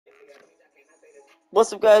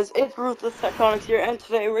What's up, guys? It's Ruthless Tectonics here, and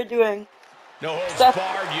today we're doing No holds Seth,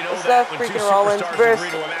 barred, you know Seth that when two freaking Rollins superstars versus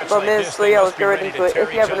agree to a match The like Miz. this, So they yeah, must let's be get right ready into to it. tear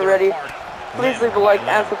If you each haven't other already, apart, please limb leave a like by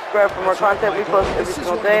and limb. subscribe for more That's right, content we Michael. post every This is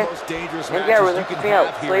single one of day. the most dangerous And yeah, matches we're you gonna can check me out.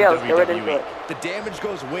 have So here yeah, in let's get right into WWE. it. The damage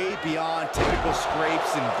goes way beyond typical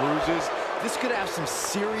scrapes and bruises. This could have some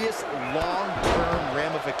serious long-term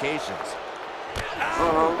ramifications.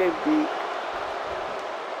 I'm getting beat.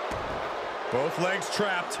 Both legs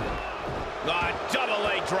trapped. Double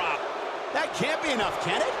leg drop. That can't be enough,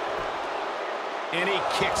 can it? And he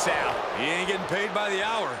kicks out. He ain't getting paid by the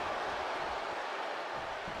hour.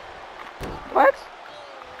 What?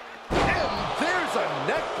 And there's a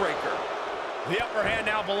neck breaker. The upper hand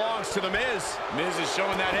now belongs to The Miz. Miz is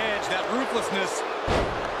showing that edge, that ruthlessness.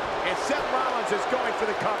 And Seth Rollins is going for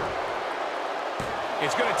the cover.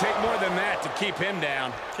 It's going to take more than that to keep him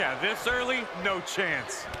down. Yeah, this early, no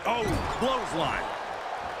chance. Oh, clothesline.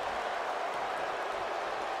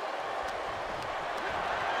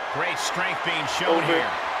 Great strength being shown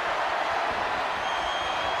here.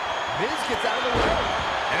 Miz gets out of the way.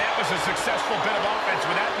 And that was a successful bit of offense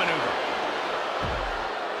with that maneuver.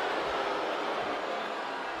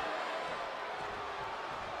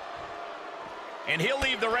 And he'll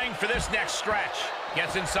leave the ring for this next stretch.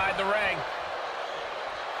 Gets inside the ring.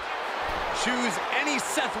 Choose any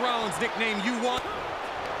Seth Rollins nickname you want.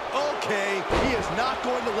 Okay, he is not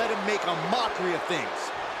going to let him make a mockery of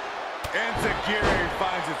things. Enziguri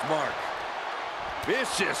finds its mark.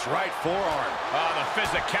 Vicious right forearm. Oh, the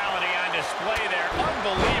physicality on display there.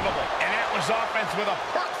 Unbelievable. And that was offense with a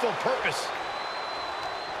hurtful purpose.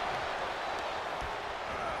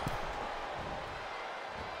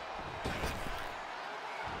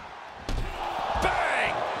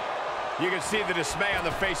 Bang! You can see the dismay on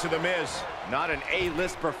the face of The Miz. Not an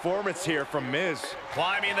A-list performance here from Miz.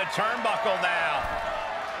 Climbing the turnbuckle now.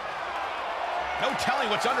 No telling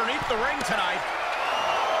what's underneath the ring tonight.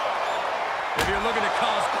 If you're looking to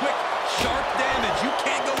cause quick, sharp damage, you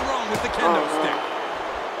can't go wrong with the kendo stick.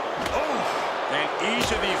 Oh, and each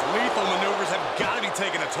of these lethal maneuvers have got to be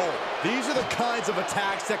taking a toll. These are the kinds of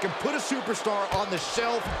attacks that can put a superstar on the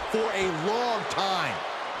shelf for a long time.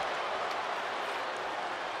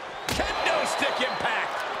 Kendo stick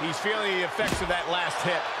impact. He's feeling the effects of that last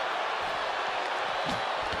hit.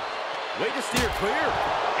 Way to steer clear.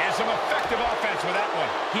 And some effective offense with that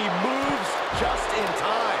one. He moves just in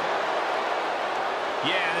time.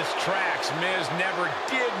 Yeah, this tracks. Miz never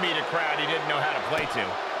did meet a crowd he didn't know how to play to.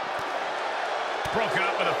 Broken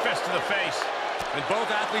up with a fist to the face. And both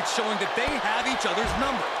athletes showing that they have each other's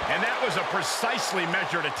number. And that was a precisely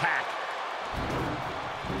measured attack.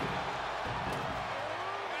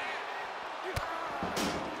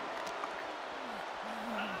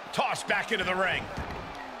 Tossed back into the ring.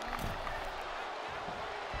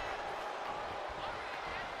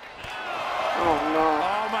 Oh no.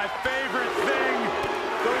 Oh, my favorite thing,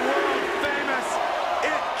 the world famous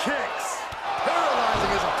It Kicks.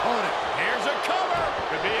 Paralyzing his opponent. Here's a cover.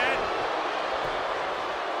 Could be it.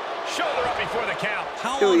 Shoulder up before the count.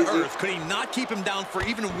 How Too on easy. earth could he not keep him down for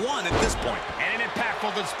even one at this point? And an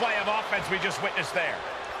impactful display of offense we just witnessed there.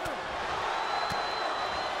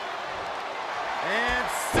 And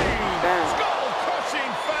scene. Damn.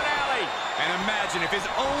 Skull-crushing finale. And imagine if his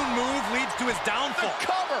own move leads to his downfall.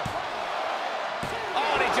 Cover.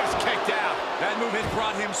 Oh, and he just kicked out. That move has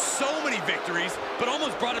brought him so many victories, but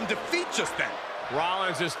almost brought him defeat just then.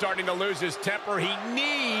 Rollins is starting to lose his temper. He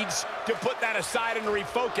needs to put that aside and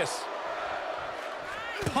refocus.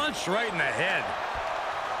 Punch right in the head.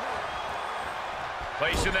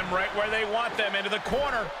 Placing them right where they want them, into the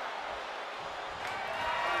corner.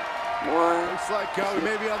 One. Looks like we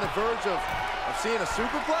may be on the verge of seeing a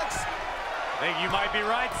superplex. Think you might be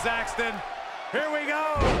right, Saxton. Here we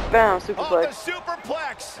go. Bam, Oh, the superplex.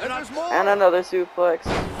 superplex. And there's more. And another suplex.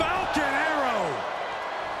 Falcon Arrow.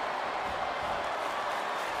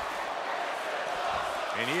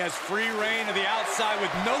 And he has free reign to the outside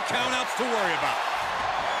with no countouts to worry about.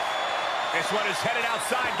 This one is headed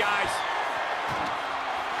outside, guys.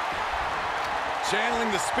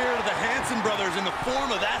 Channeling the spirit of the Hanson brothers in the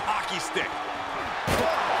form of that hockey stick.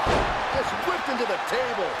 Just whipped into the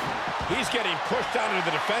table. He's getting pushed out into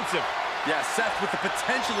the defensive. Yeah, Seth with the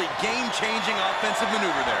potentially game-changing offensive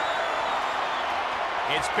maneuver there.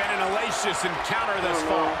 It's been an hellacious encounter thus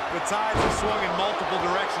far. The tides have swung in multiple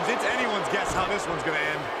directions. It's anyone's guess how this one's going to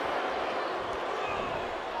end.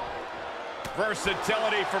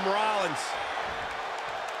 Versatility from Rollins.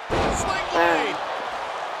 Sling blade.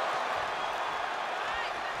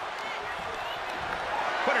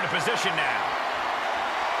 Put it in position now.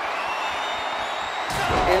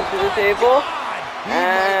 Into the table.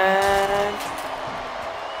 And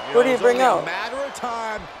Who do you bring out? A matter of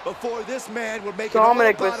time before this man would make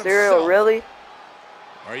Dominic it all about Mysterio, himself. really?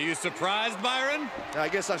 Are you surprised, Byron? I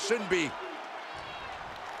guess I shouldn't be.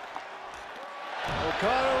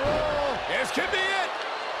 O'Connor roll. This could be it.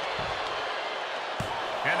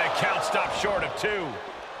 And the count stopped short of 2.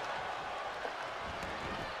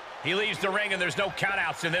 He leaves the ring, and there's no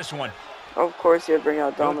countouts in this one. Of course you'd bring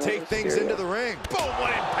out Don't Dominic take things Mysterio. into the ring. Boom,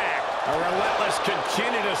 what impact. A relentless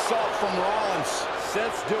continued assault from Rollins.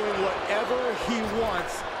 Seth's doing whatever he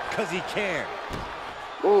wants because he can.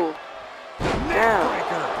 Ooh. Damn.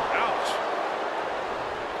 Neckbreaker. Ouch.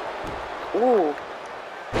 Ooh.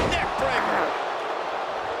 Neckbreaker.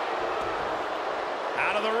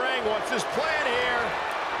 Out of the ring. What's his plan here?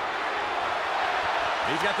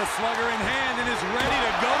 He's got the slugger in hand and is ready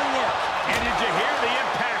to go to work. And did you hear the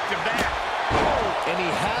impact of that? And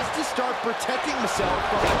he has to start protecting himself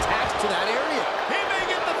from attacks to that area. He may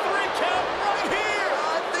get the 3 count right here.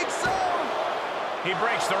 I think so. He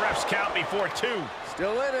breaks the ref's count before 2.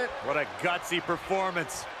 Still in it. What a gutsy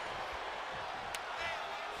performance.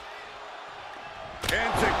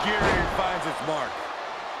 And Tajiri finds its mark.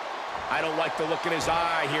 I don't like the look in his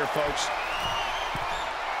eye here, folks.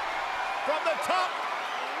 From the top.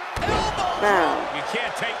 Elbow. Man. You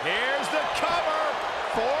can't take. Here's the cover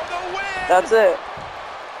for the win. That's it.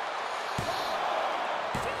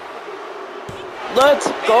 Let's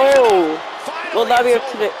go. Well, that'll be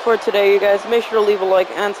it for today, you guys. Make sure to leave a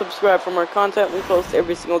like and subscribe for more content we post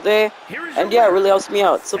every single day. And yeah, it really helps me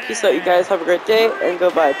out. So peace out, you guys. Have a great day and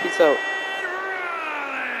goodbye. Peace out.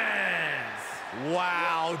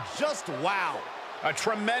 Wow, just wow. A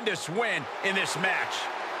tremendous win in this match.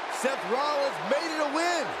 Seth Rollins made it a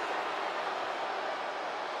win.